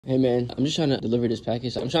Hey man, I'm just trying to deliver this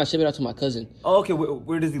package. I'm trying to ship it out to my cousin. Oh, okay.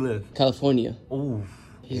 Where does he live? California. Oh.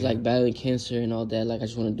 He's like battling cancer and all that. Like I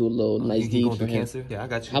just want to do a little nice deed going for through him. Cancer? Yeah, I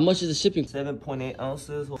got you. How much is the shipping? 7.8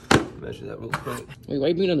 ounces. Measure that real quick. Wait, why are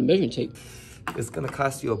you bringing on the measuring tape? It's gonna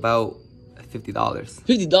cost you about $50.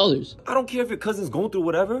 $50? I don't care if your cousin's going through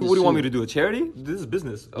whatever. What do you want me to do? A charity? This is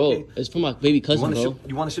business. Okay. Bro, it's for my baby cousin, bro.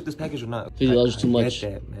 You want to ship this package or not? $50 is too much. I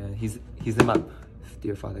get that, man. He's in my...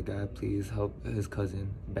 Dear Father God, please help his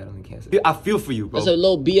cousin battling cancer. I feel for you, bro. That's a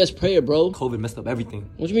little BS prayer, bro. COVID messed up everything.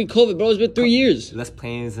 What you mean COVID, bro? It's been 3 years. Less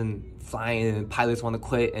planes and flying and pilots want to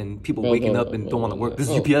quit and people waking up and don't want to work. This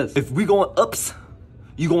is UPS. If we going ups,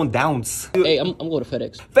 you going downs. Hey, I'm going to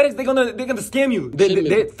FedEx. FedEx, they're gonna scam you.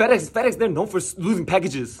 FedEx, they're known for losing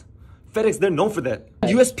packages. FedEx, they're known for that.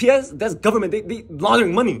 USPS, that's government. They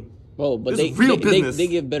laundering money. Bro, but this is real business. They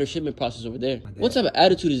give better shipment process over there. What type of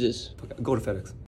attitude is this? Go to FedEx.